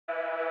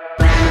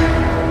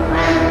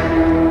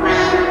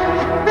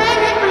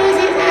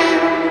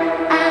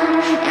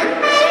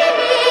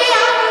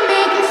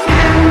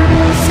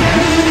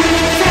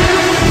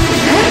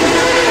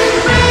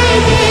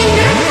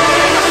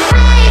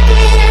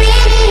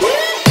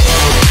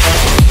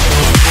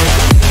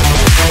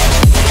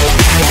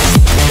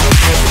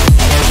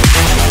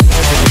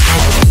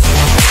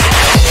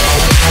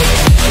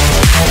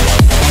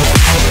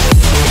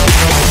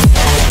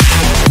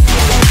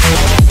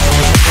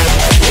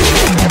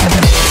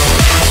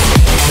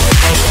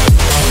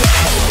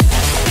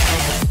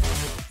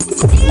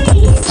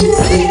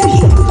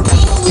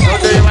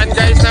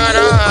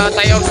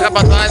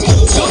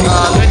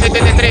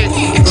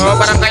So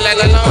parang kailan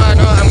lang,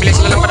 ang bilis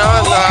na lang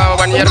panahon,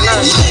 1 year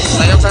na.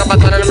 Tayo sa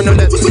kabatuan na naman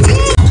ulit.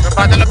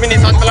 Battle of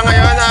Mini-Sound pa lang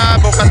ngayon,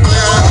 bukas po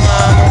yung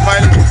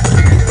mobile.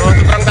 So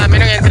sobrang dami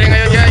ng entry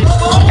ngayon guys.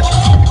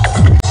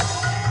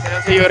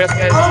 Kaya si Ures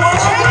guys.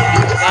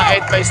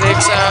 Sa 8x6,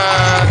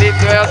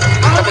 D12,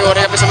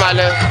 kategorya pa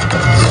sumali.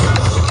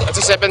 At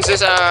sa 7C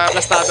sa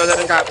plastado na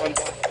rin kapon.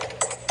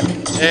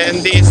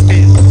 And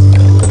DSP.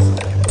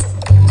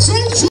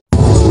 So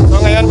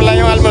ngayon pala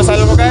yung almusal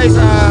ko guys.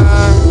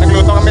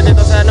 Nagluto kami dito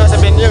sa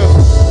venue.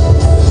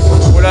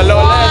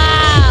 Ulalo ulit.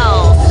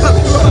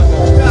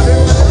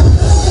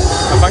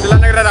 Kapag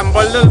sila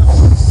nagra-rumble dun.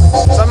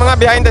 Sa mga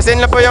behind the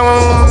scene na po yung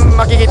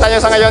makikita nyo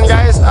sa ngayon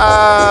guys.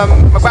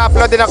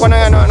 Magpa-upload din ako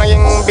ng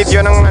yung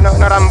video ng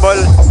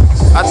rumble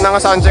at ng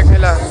soundcheck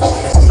nila.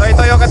 So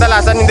ito yung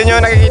kadalasan hindi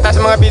nyo nakikita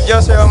sa mga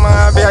videos, yung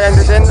mga behind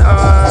the scene.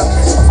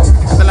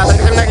 Kadalasan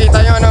kasi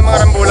nakikita nyo mga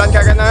rambulan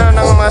kagad ng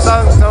mga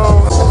sound.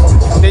 So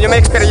hindi nyo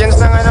may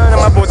experience ng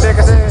mabuti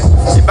kasi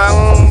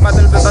ibang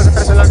battle sa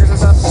personal kasi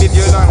sa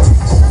video lang.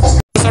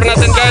 Sponsor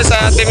natin guys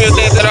sa Team UT,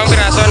 2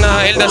 piraso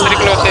na industry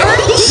clothing.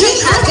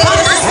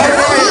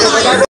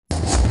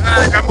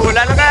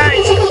 Kambulan na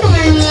guys!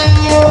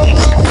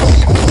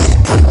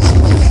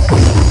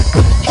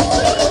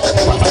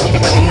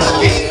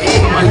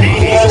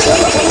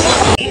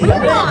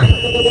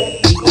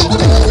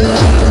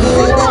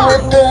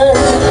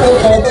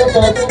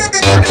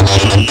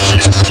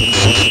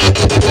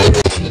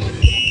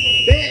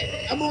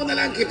 Amo na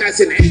lang kita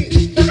sinay.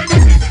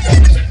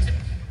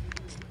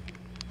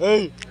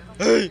 Hey!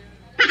 Hey!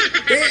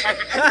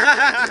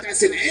 Kita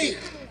sinay.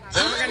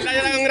 Maganda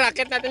yun ang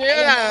racket natin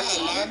ngayon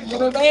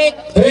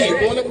Hey,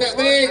 bulog na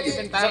big.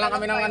 Pintahan lang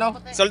kami ng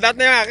Sold out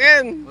na yung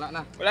akin. Wala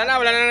na.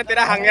 Wala na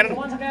natira. Hanger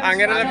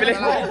na nabili.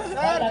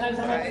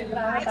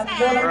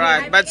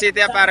 Alright, Bad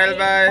City Apparel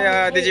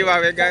by DJ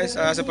Wawe guys.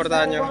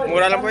 Supportahan nyo.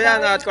 Mura lang po yan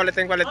at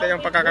quality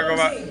yung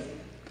pagkakagawa.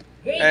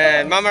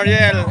 And Ma'am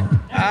Ariel,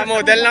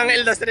 model ng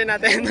industry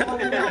natin.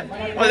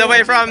 All the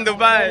way from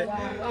Dubai.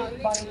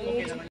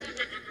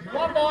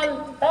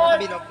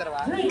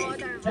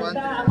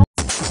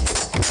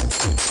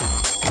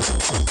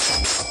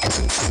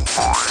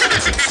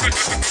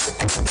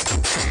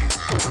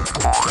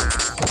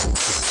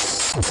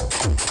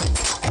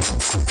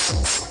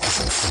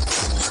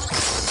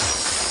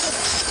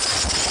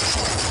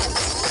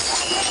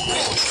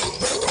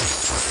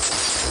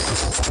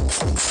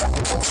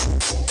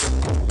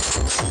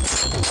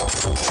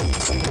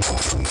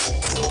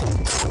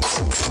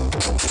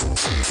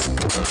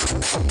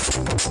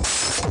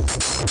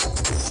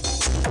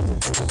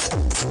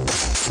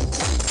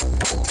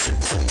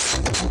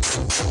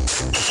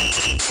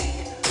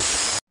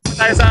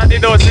 Tayo sa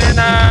D12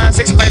 na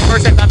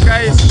 6.5% up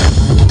guys.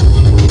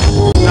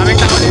 Daming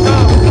tao dito.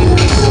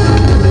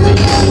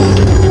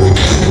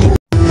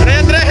 Ano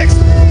yan Drex?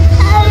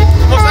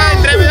 Kumusta?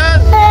 Entry mo yan?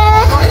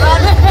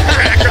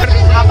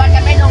 Kapan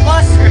kami nung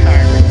boss.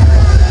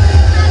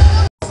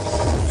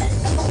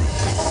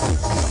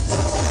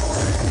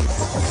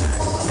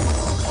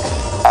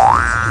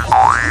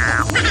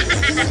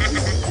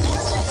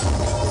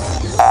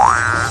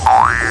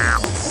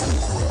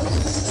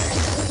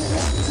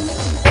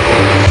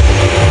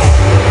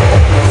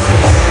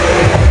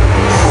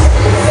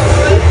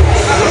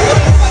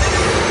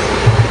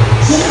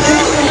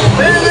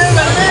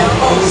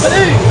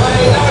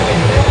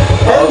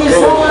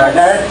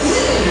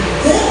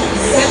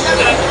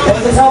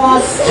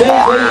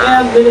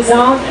 JJM Mini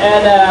Sound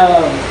and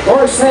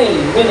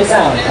Orsay Mini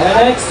Sound. And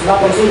next,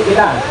 mapunsit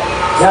kita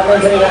sa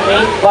ating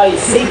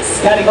 8x6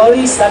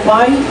 category. Stand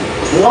by.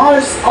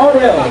 Lars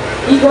Audio,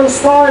 Eagle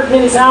Star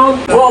Mini Sound.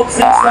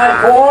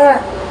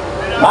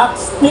 12694,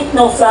 Max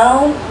Techno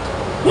Sound,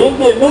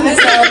 Hindi Mini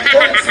Sound,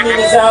 Fox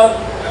Mini Sound,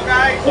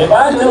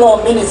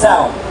 Evangelo Mini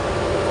Sound.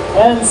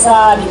 And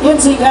sa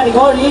 15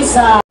 category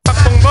sa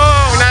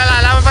Pagpungbong,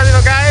 naalala mo pa dito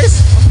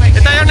guys?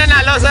 Ito yung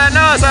nanalo sa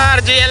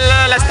RGL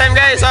last time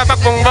guys, sa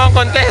pagpungbong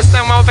contest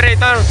ng mga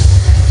operator.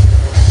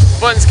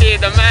 Bonski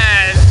the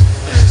man.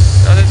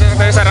 So dito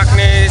tayo sa rack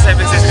ni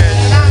 7C guys.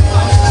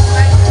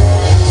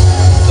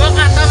 Kung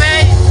ato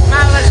may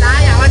mawala,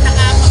 yawan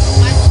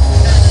nakapagpuman.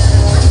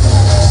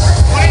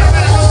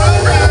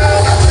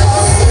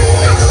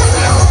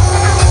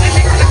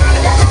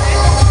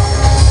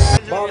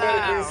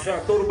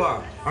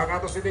 Turba, ang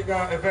ato sining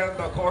event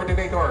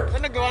coordinator.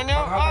 Ano nagawa niyo?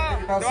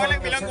 Gawa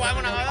lang bilang kuha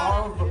mo na ka.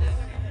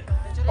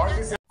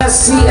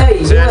 So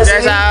yun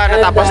guys,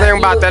 natapos na yung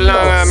battle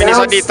ng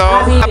Mini-Sound dito.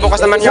 Bukas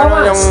naman yung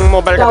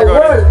mobile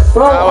category.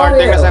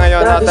 Awarding na sa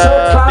ngayon at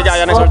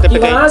bigaya ng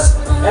certificate.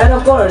 And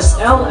of course,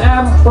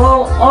 LM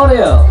Pro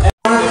Audio.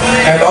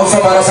 And also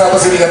para sa ato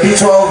sining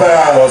D12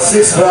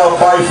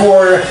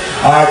 6x4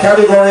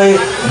 category,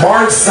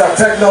 Marks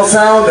Techno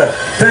Sound,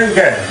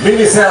 Tengen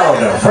Mini Sound,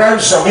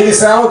 French Mini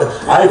Sound,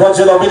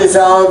 Evangelo Mini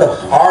Sound,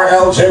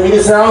 RLJ Mini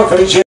Sound,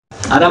 Felicia.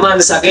 naman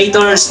sa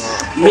Gators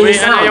Uwi Mini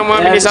na Sound. yung mga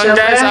And mini sound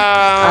syempre, guys.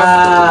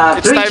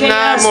 It's time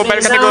na 3JS mobile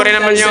Mini category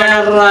Sound naman yung kay ano,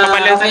 Sir,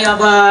 kapalit. kaya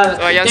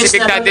So ayan si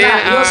Big Daddy,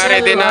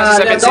 ready na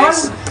sa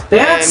 7-6.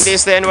 And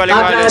this then waling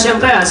At waling.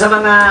 syempre sa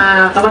mga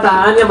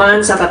kabataan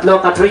naman sa tatlo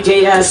ka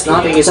 3JS,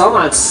 no? Thank you so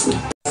much.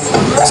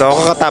 So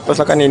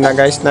kakatapos na kanina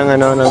guys ng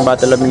ano ng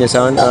Battle of Mini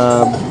Sound.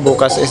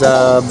 Bukas is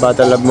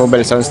Battle of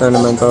Mobile Sounds na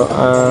naman to.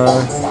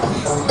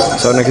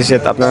 So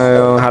nagsi-set up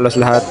na yung halos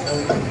lahat.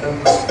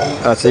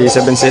 At si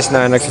 7-6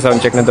 na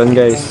nagsa-soundcheck na doon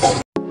guys.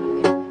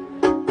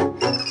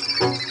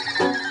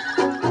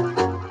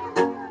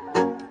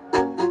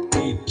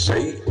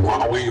 TAY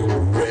OG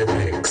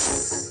Remix.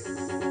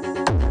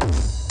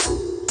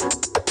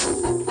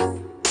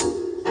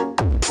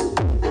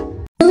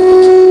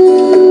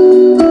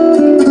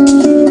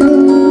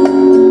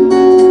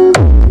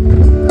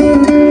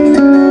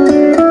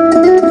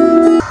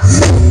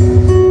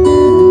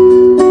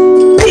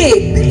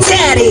 Big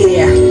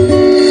Daddy.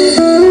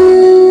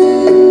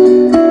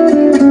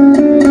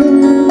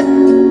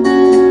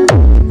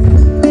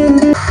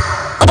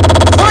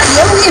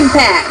 Audio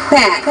impact.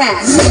 Pack.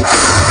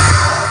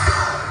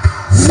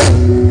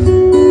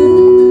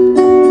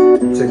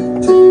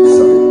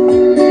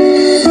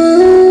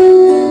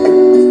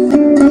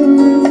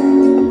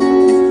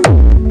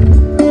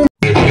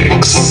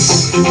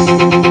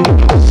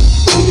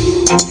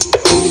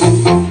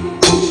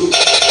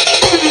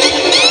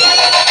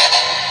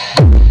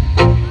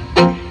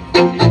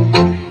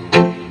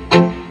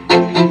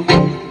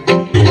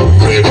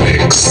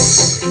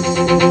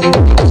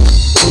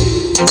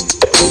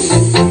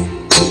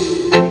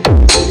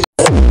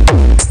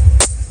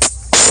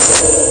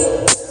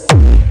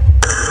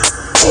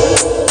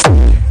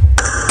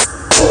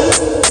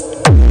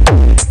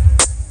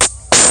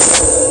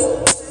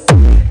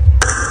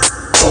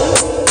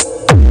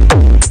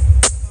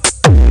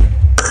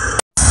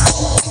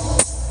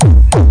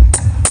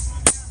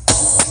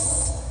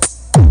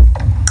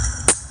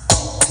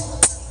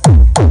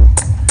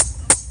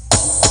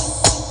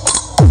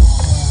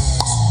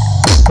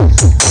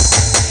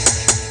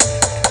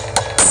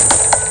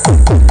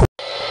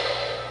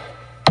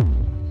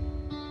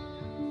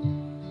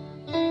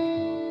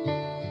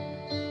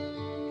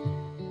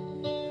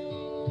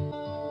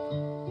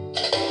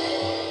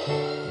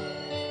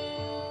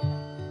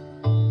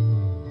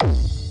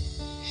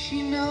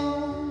 She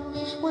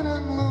knows when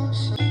I'm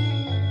lonesome.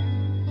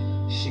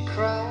 She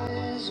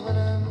cries when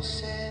I'm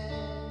sad.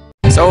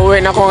 So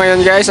uwi na ko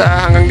ngayon guys.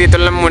 Hanggang dito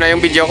lang muna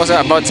yung video ko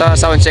about sa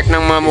soundcheck ng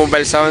mga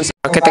mobile sounds.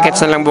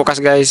 Kita-kits na lang bukas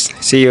guys.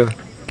 See you.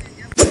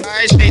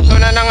 Guys, dito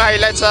na ng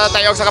highlights sa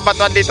Tay OG sa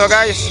Kabatuan dito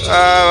guys.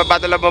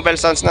 Battle of Mobile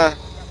Sounds na.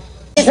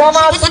 So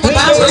much ML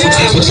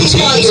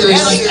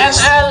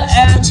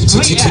and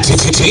 3S.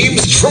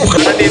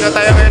 Nandito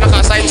tayo ngayon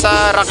naka-assign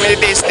sa rack ni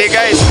DSD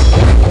guys.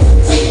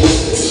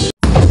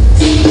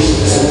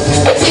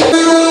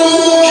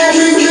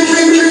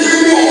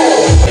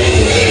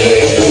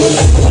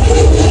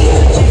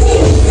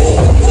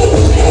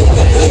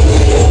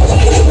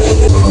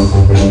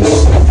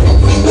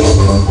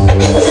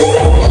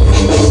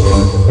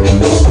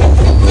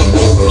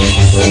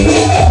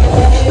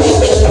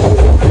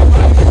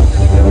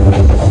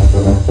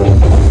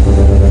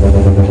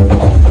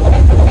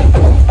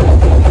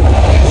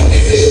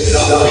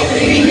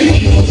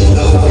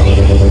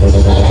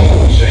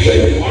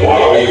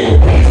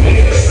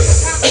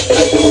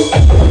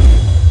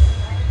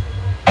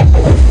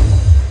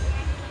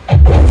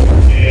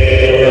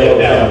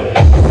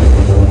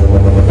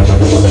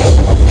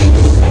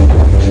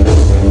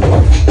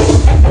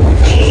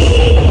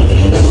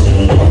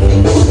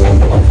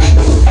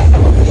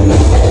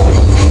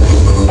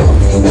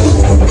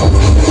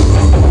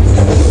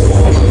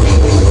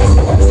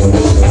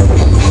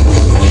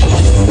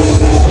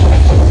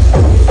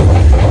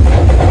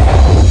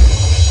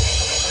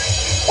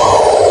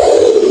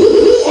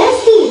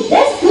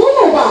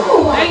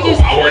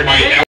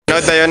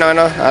 Nood tayo ng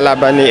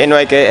laban ni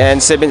NYK and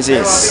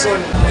 7-6.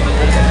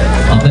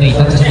 Okay,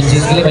 tapos sa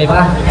 7-6 kili ba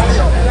iba?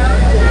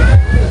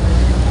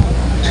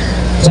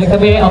 Check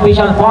kami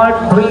official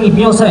part 3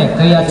 music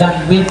kaya John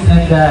Witt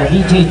and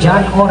DJ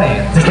John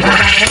Ore.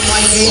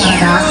 NYK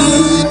anak.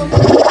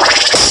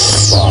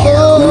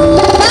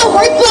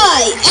 Powered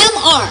by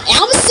MR.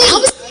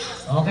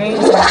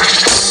 Okay.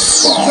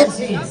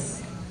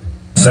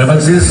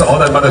 7-6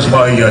 on and managed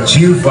by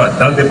Chief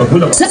Dante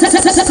Pagulang. And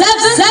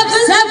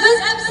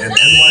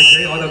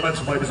NYK on and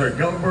managed by Mr.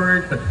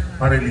 Gilbert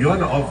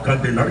Parillion of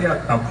Candelaria,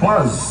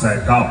 Tapaz,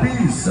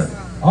 Capiz.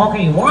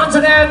 Okay, once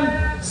again,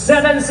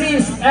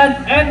 7-6 and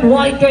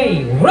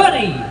NYK.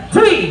 Ready?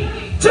 3,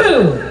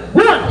 2,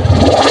 1.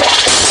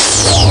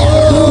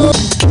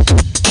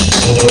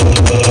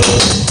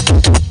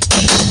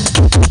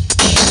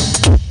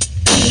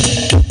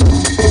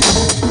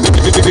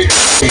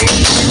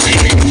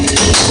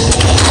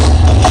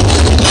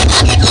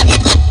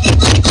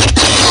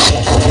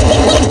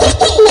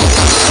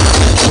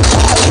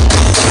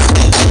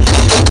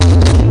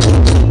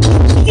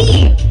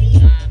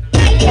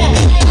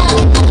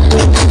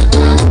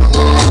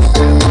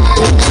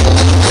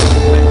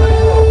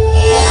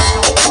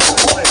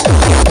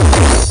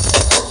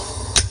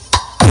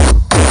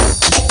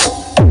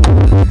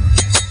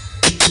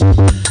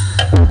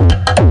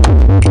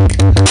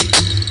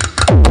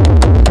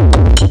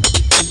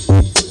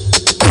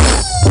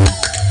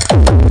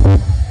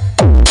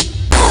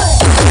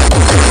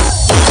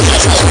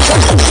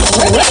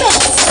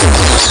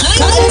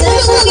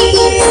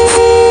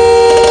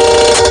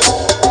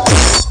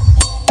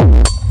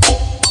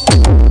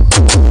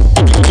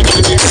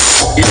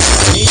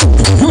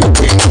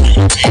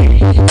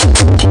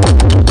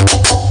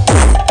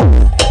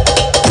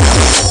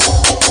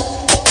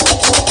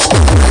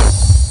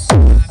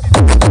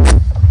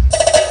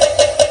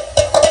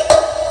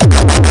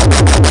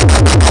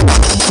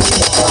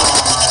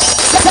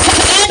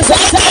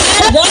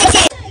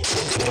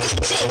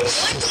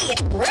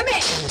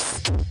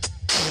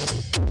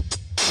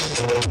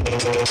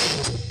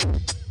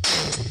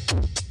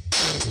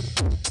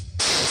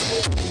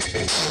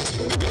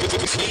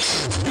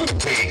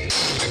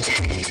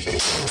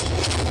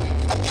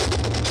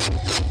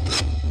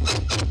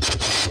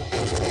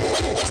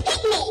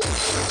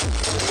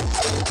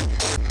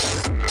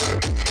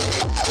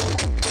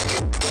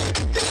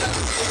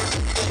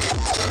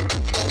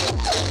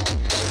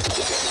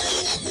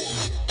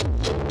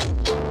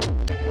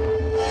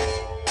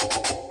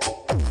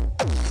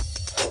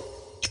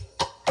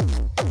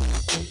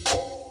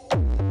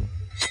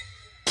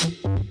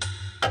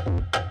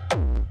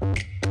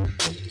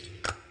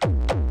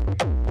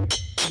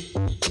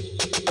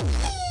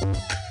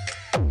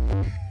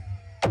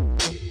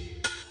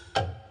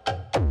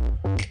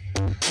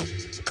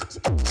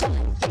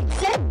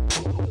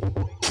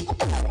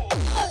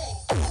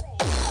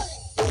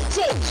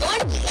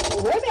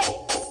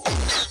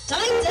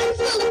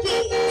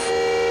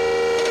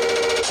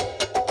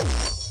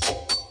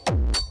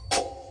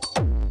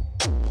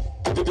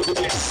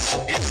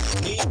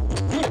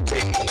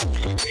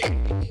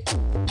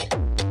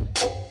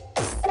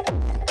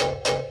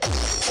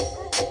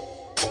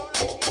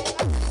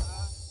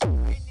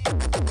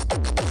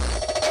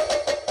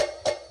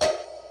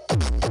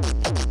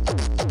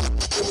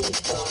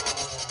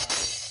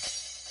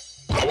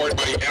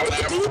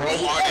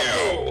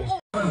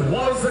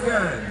 Once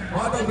again,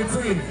 battle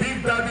between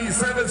Big Daddy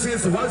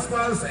 7-6 West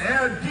Class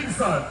and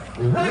Kingston.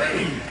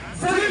 Ready?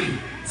 3,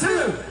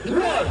 2,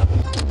 1.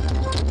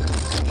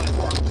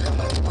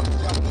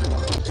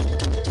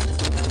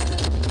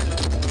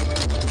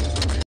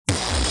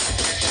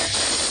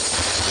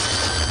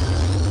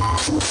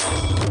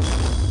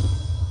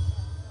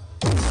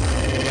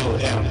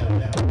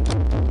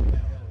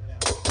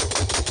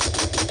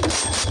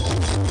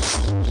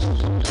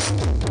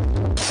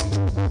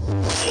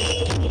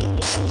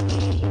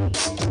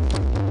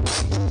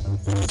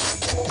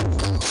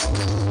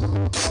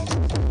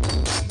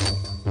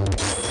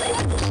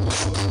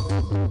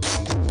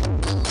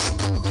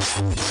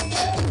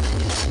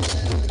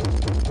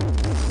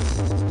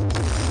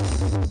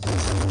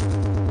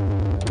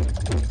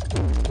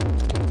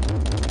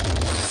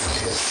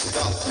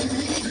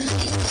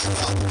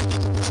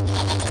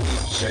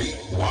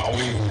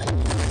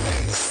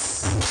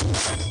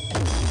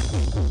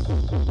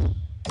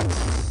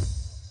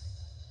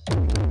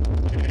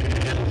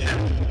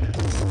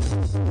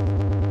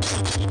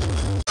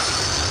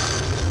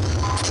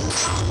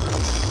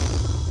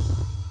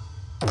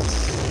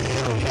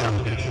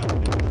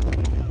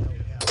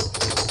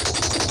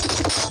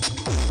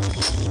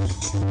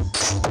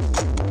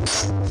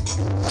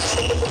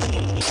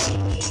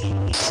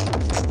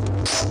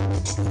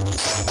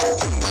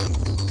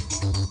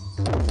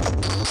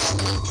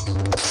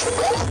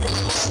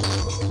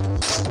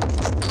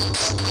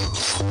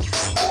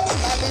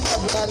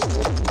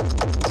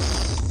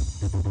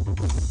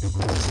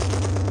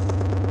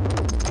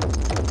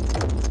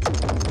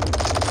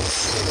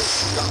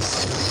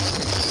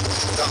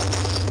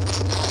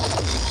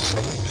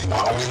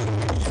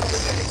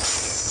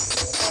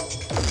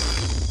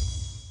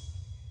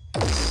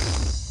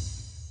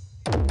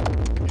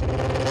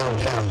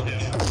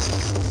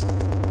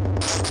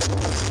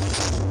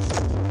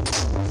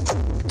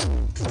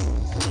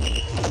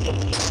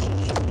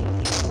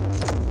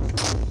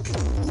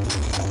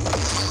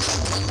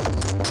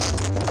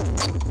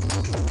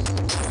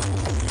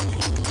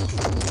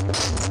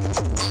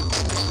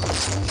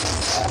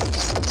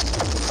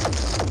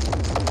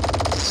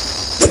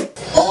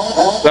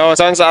 So,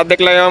 sound sa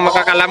abdik lang yung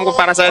makakalam ko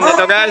para sa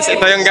dito guys.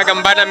 Ito yung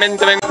gagamba namin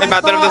tuwing may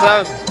Battle of the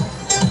Sound.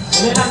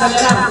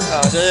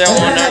 So, siya yung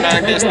owner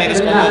ng Destiny's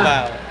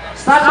Kumaba.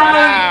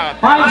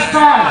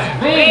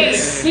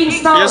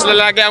 Yes,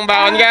 lalaki ang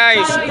baon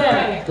guys.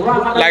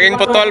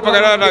 Laging putol pag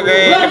ano,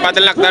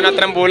 nag-battle knockdown at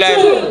rambulan.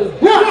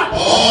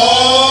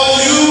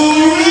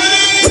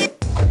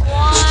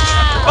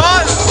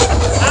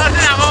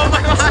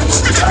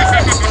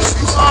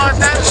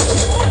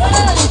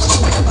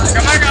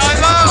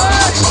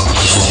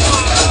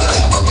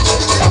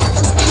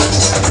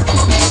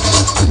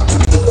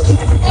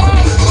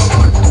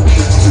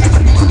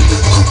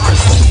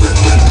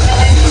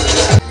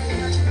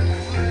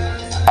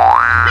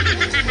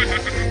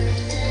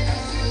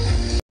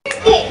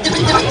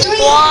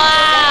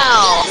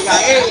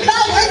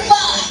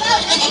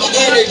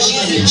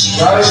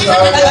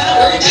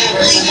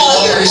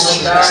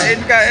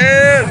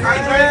 Kain!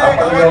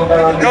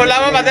 Ikaw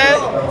lamang ba din?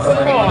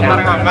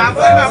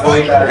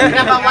 Baboy!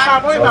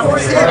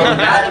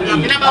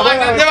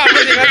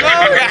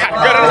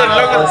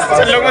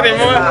 Sanlong mo din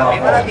mo.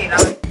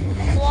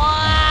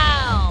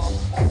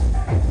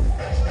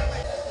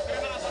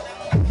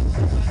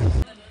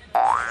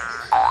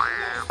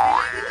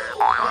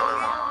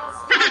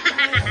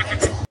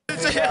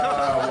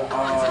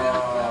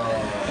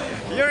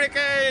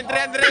 Hurricane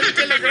 300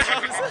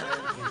 kilograms.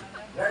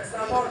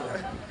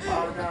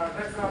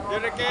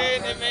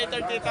 Hurricane MA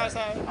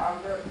 30,000.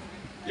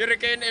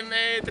 Hurricane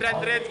MA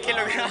 300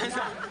 kilograms.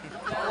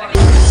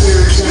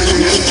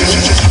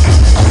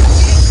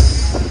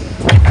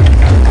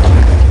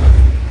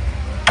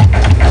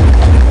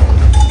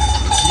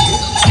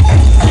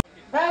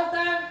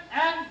 Belton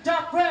and the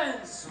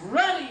Prince,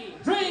 ready,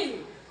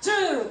 3,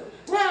 2,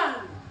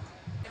 1.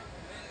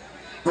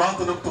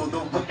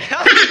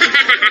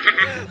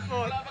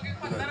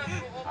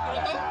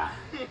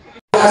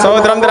 So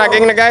drum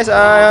dragging na guys,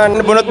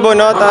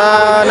 bunot-bunot,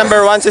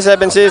 number 1 si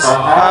 7-6,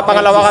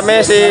 pangalawa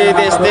kami si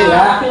DSD,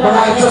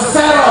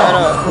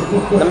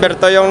 number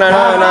 2 yung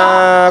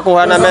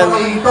nakuha namin.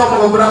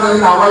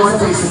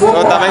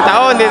 So tamang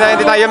tao, hindi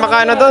tayo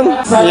makano doon,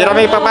 hindi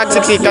kami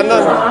papagsiksikan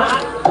doon.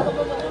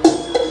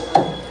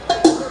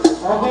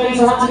 Okay,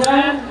 so once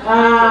again,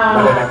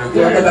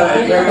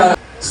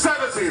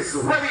 7-6,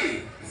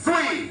 ready,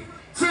 3,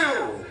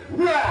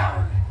 2,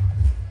 1.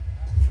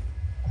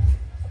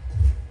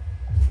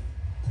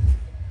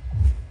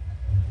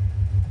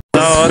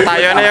 So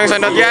tayo na yung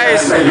sunod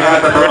guys.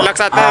 Good luck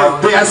sa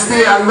atin. DST,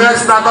 ang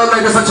next natin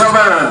ladies and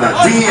gentlemen,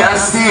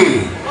 DST.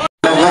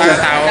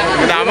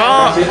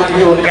 Madamo.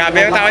 Grabe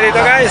yung tao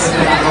dito guys.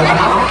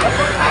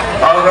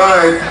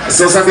 Alright,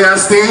 so sa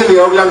DST,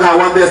 liyong lang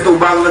hawan des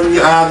tubang ng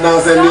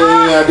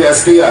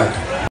DST.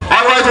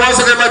 Alright, once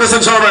again ladies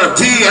and gentlemen,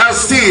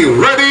 DST,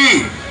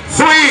 ready,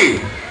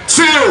 3,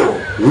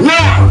 2, 1.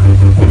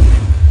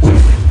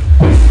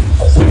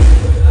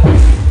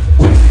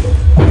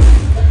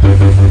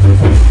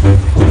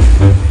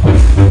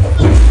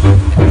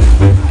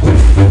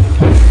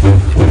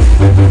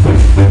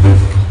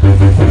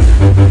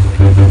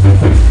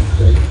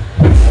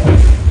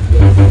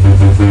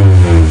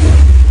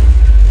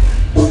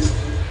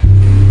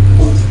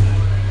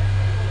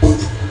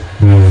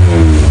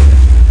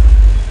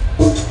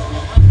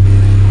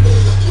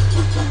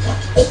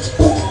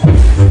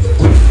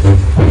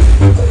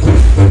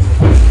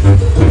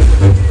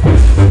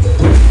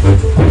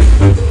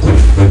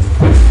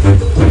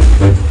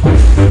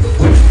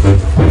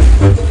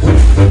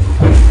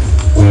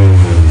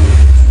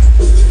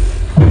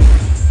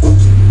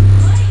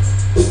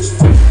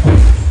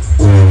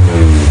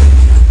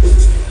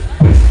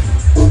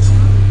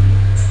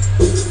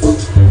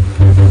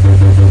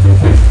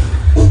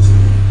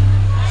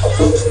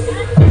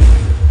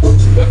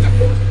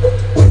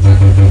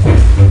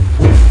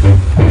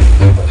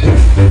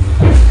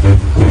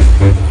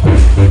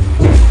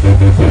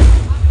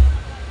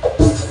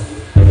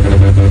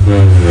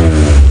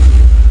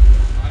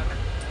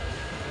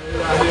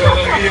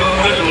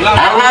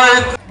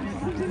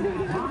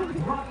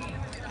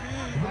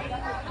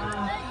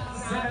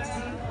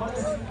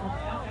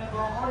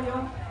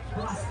 audio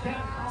plus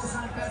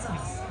 10,000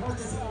 pesos.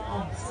 Courtesy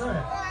of Sir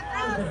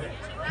Albert.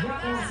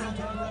 Ladies and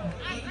gentlemen,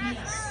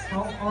 ABS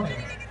Tow Auto.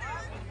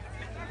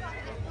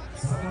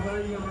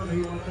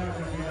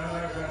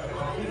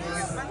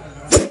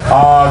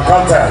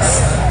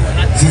 Contest.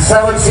 Si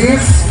 7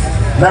 seeds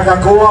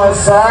nakakuha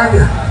sa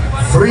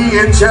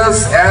 3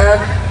 inches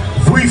and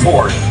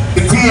 3/4.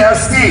 Si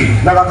TST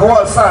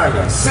nakakuha sa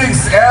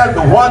 6 and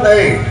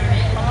 1/8.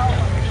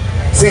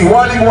 Si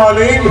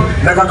Waling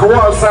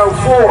nakakuha sa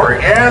 4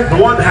 and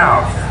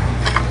 1/2.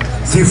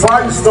 Si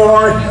 5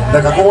 Star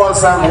nakakuha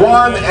sa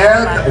 1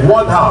 and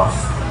 1/2.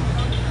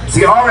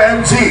 Si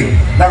RMG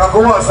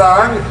nakakuha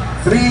sa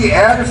 3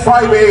 and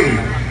 5/8.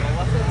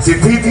 Si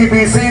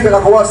TTBC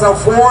nakakuha sa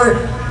 4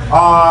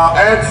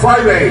 and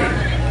 5/8.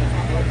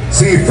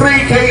 Si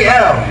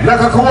 3KM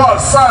nakakuha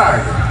sa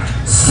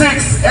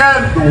 6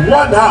 and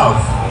 1/2.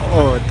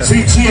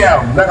 Si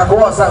GM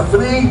nakakuha sa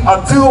 2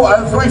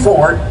 and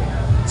 3/4.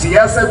 Si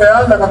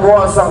SML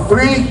nakakuha sa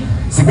 3.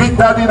 Si Big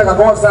Daddy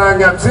nakakuha sa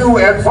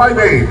 2 and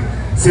 5/8.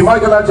 Si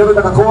Michelangelo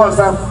nakakuha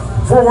sa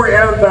 4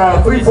 and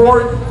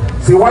 3/4.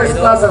 Si Wise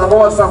Plus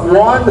nakakuha sa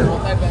 1.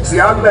 Si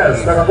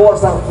Agnes nakakuha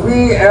sa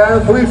 3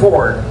 and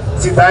 3/4.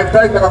 Si Tag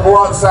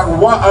nakakuha sa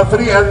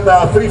 3 and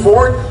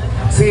 3/4.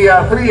 Si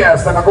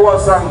 3S nakakuha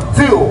sa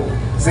 2.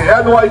 Si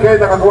NYK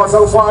nakakuha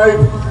sa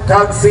 5.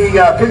 Kag si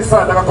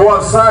Kingston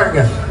nakakuha sa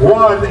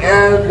 1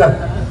 and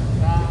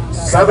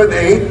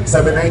 7/8.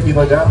 7/8, you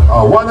know that?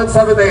 1 and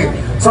 7/8.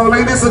 So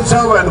ladies and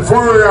gentlemen,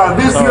 for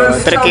this year's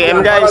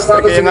 3KM guys,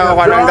 3KM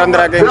nakakuha ng Grand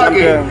Dragon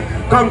Champion.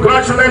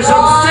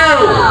 Congratulations to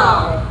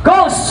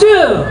Goes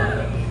to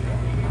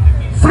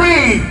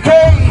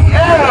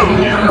 3KM!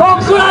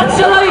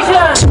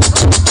 congratulations!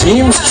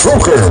 Team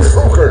Stroker!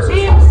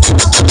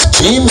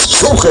 Team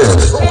Stroker!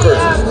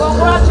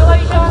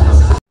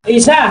 Congratulations!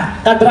 Isa,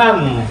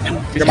 kadram.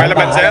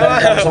 Kamalaban sa'yo.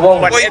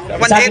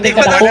 Sa ating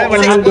kadako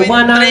ng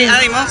dumanan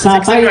sa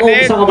TAY OG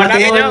sa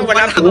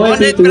Kabatuan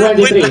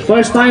 2023.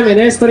 First time in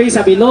history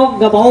sa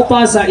Bilog na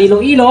maupa sa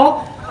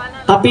Iloilo,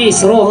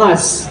 Capiz,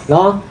 Rojas.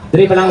 No?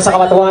 Diri pa lang sa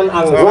Kabatuan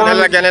ang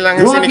Nalagyan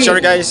nilang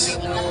signature guys.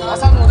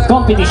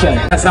 competition.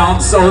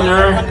 Sounds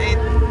owner.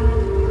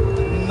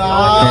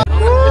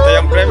 Ito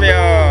yung premyo.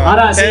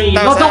 Para si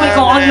 10,000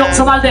 Notomiko Onyok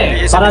Sumalde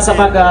para sa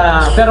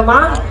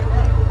pag-perma.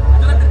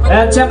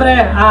 At siyempre,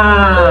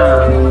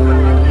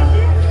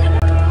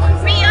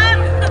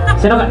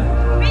 sino ka?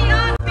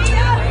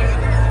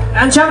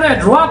 And siyempre,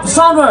 Drop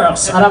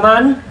Soundworks,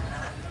 Araman.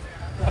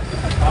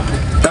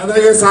 Tanda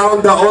yung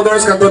sound, the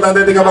owners kanto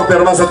natin hindi ka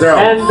magpirma sa drum.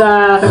 And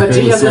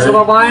taga-GM sa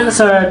Mobile,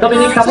 Sir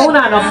Dominic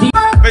Tapunan of the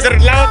Mr.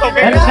 Lao to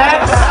and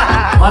next,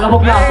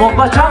 malabog na,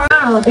 Bogba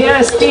Chaka,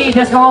 DST,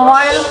 Deska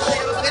Mobile.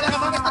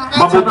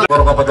 Mabutla.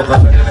 Puro ka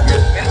patukan.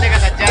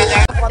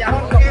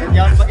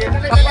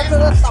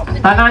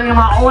 Tanan yung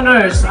mga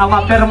owners, ang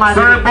mga perma.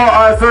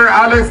 Sir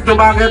Alex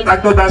Dumangit,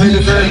 agto dali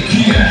ni Sir.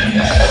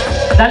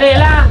 Dali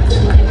lang.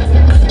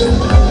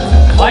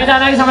 Okay,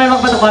 nanay sa may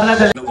magpatukar na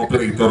dali.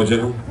 Operator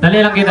dyan.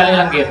 Dali lang gid, dali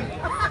lang gid.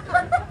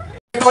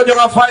 Ito yung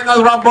final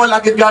rumble,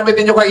 agad gamit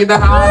ninyo kay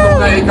inahanong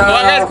na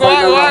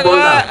ika-final rumble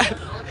na.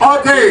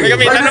 Okay,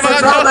 ladies and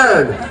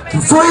gentlemen,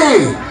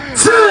 3,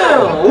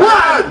 2,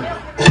 1!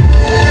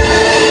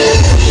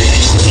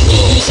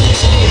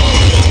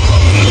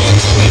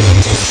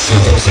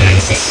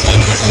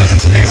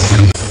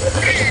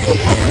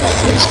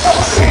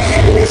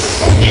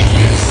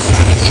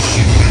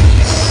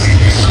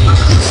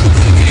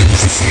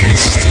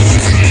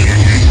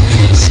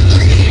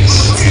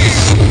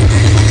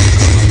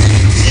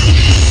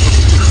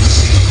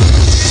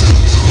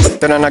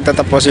 Ito na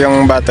nagtatapos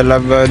yung Battle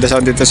of the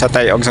Sound dito sa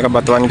TAY OG sa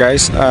Kabatuan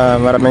guys.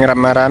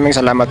 Maraming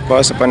salamat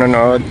po sa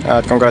panonood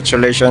at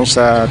congratulations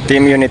sa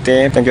Team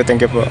Unity. Thank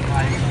you po.